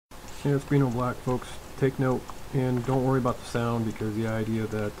Yeah, it's Beanoblack, folks. Take note and don't worry about the sound, because the idea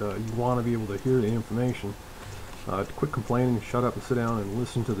that you want to be able to hear the information. Quit complaining, shut up and sit down and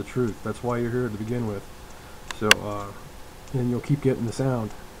listen to the truth. That's why you're here to begin with. So, and you'll keep getting the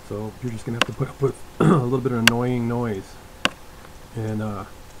sound. So you're just going to have to put up with a little bit of annoying noise. And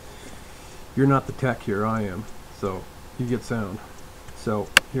you're not the tech here, I am. So you get sound. So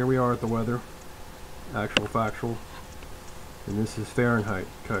here we are at the weather. Actual, factual. And this is Fahrenheit,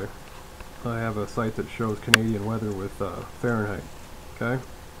 okay? I have a site that shows Canadian weather with Fahrenheit, okay?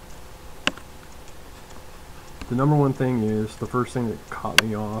 The number one thing is, the first thing that caught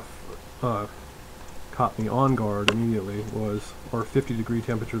me on guard immediately was our 50-degree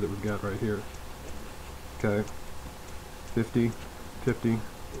temperature that we've got right here, okay? 50, 50.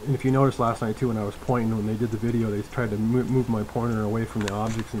 And if you noticed last night too, when I was pointing, when they did the video, they tried to move my pointer away from the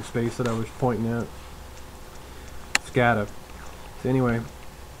objects in space that I was pointing at. Scatta. So anyway,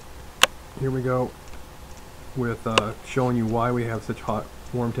 here we go with showing you why we have such hot,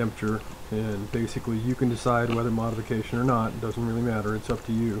 warm temperature, and basically you can decide weather modification or not. It doesn't really matter, it's up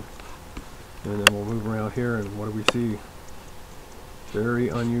to you. And then we'll move around here, and what do we see? Very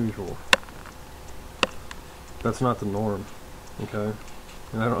unusual. That's not the norm, okay?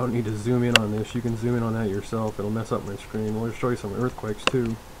 And I don't need to zoom in on this. You can zoom in on that yourself. It'll mess up my screen. We'll show you some earthquakes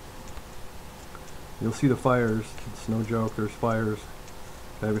too. You'll see the fires. It's no joke, there's fires.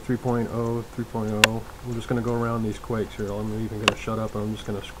 I have a 3.0, 3.0. I'm just going to go around these quakes here. I'm even going to shut up and I'm just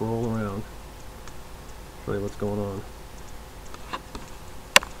going to scroll around. Show you what's going on.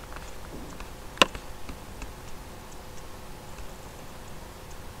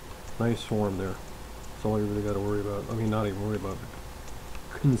 Nice swarm there. That's all you really got to worry about. I mean, not even worry about,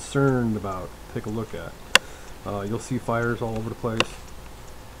 but concerned about. Take a look at. You'll see fires all over the place.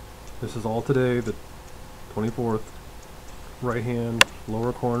 This is all today, the 24th. Right hand,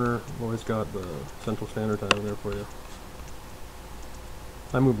 lower corner, always got the Central Standard Time there for you.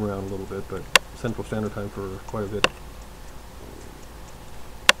 I move around a little bit, but Central Standard Time for quite a bit.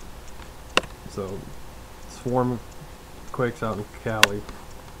 So, swarm of quakes out in Cali,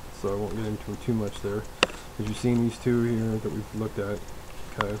 so I won't get into too much there. As you've seen these two here that we've looked at,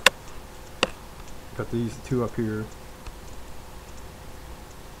 okay. Got these two up here.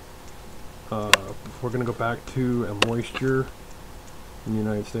 We're going to go back to a moisture in the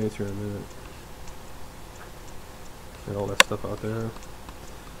United States here in a minute. And all that stuff out there.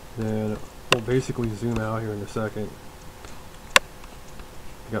 Then we'll basically zoom out here in a second.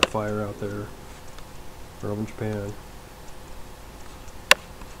 We got fire out there. We're over in Japan.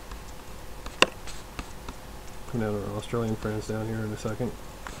 Coming out of our Australian friends down here in a second.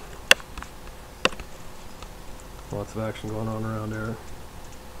 Lots of action going on around there.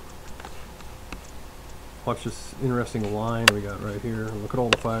 Watch this interesting line we got right here. Look at all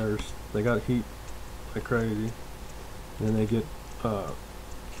the fires. They got heat like crazy. And then they get,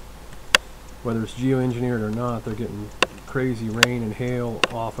 whether it's geoengineered or not, they're getting crazy rain and hail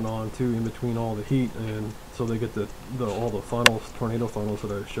off and on too, in between all the heat, and so they get all the funnels, tornado funnels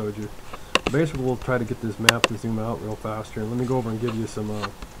that I showed you. Basically, we'll try to get this map to zoom out real fast here. And let me go over and give you some,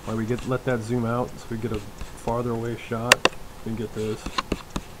 while we let that zoom out, so we get a farther away shot. We get this.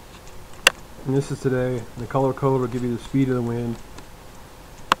 And this is today. The color code will give you the speed of the wind.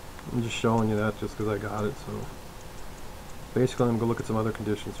 I'm just showing you that just because I got it. So basically, I'm going to look at some other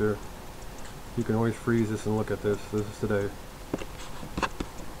conditions here. You can always freeze this and look at this. This is today.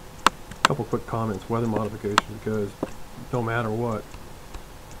 A couple quick comments. Weather modification, because no matter what,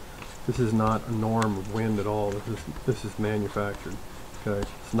 this is not a norm of wind at all. This is manufactured. Okay,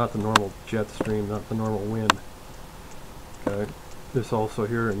 it's not the normal jet stream, not the normal wind. Okay. This also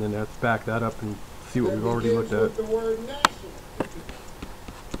here, and then let's back that up and see what we've already looked at.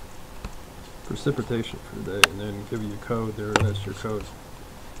 Precipitation for today, and then give you a code there. That's your code.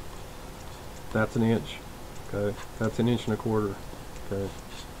 That's an inch. Okay, that's an inch and a quarter. Okay,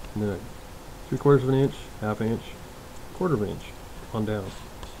 and then 3/4 of an inch, half an inch, 1/4 of an inch on down,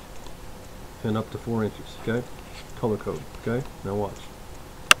 and up to 4 inches. Okay, color code. Okay, now watch.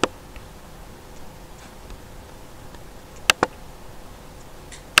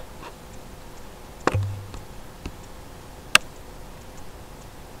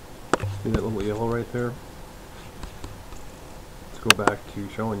 See that little yellow right there? Let's go back to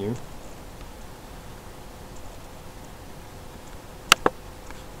showing you.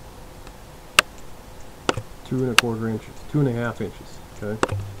 Two and a quarter inches, 2.5 inches, okay?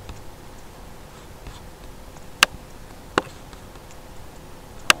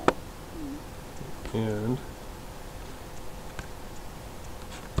 And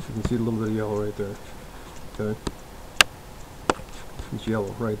you can see a little bit of yellow right there, okay? Since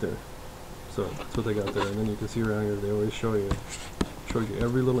yellow right there. So that's what they got there. And then you can see around here they always show you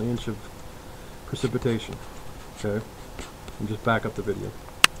every little inch of precipitation. Okay, and just back up the video.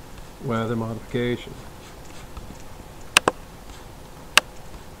 Weather modification.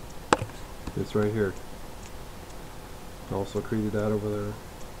 It's right here. Also created that over there.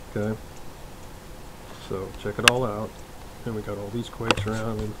 Okay, so check it all out. And we got all these quakes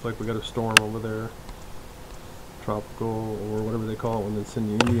around. It looks like we got a storm over there, tropical or whatever they call it when it's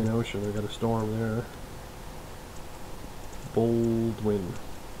in the Indian Ocean. We got a storm there. Bold wind.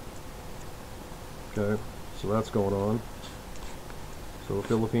 Okay, so that's going on. So the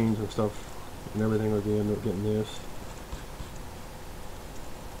Philippines and stuff and everything would be end up getting this.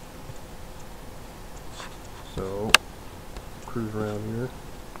 So cruise around here.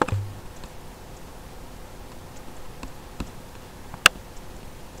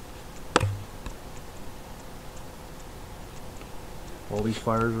 All these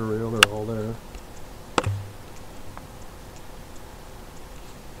fires are real, they're all there.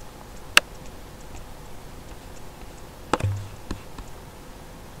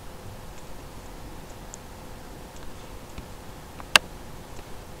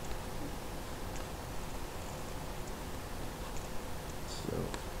 So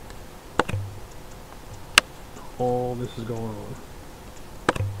all this is going on.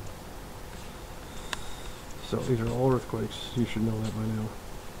 So these are all earthquakes. You should know that by now.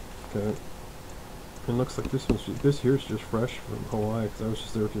 Okay. It looks like this here's just fresh from Hawaii because I was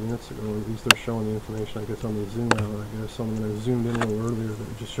just there a few minutes ago. At least they're showing the information. I guess on the zoom out. I guess when I zoomed in a little earlier, they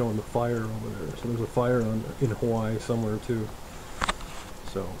were just showing the fire over there. So there's a fire in Hawaii somewhere too.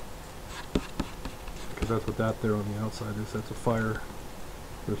 So because that's what that there on the outside is. That's a fire.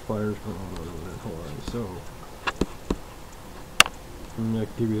 There's fires going on over there in Hawaii. So I can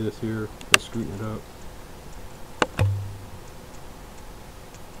give you this here. Let's scooting it up.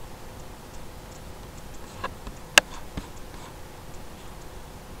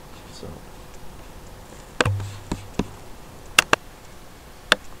 So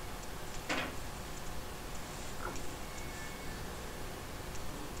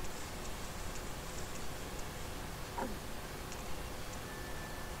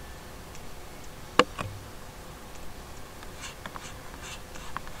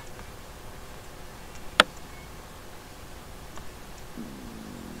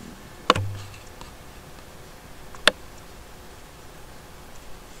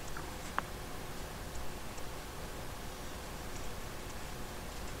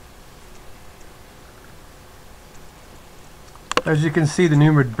as you can see, the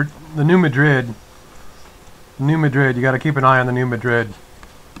New Madrid, you got to keep an eye on the New Madrid.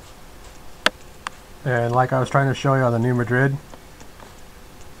 And like I was trying to show you on the New Madrid,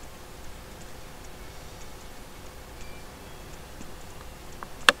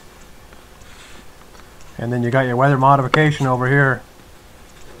 and then you got your weather modification over here.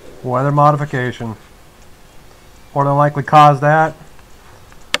 Weather modification. More than likely caused that,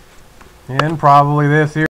 and probably this here.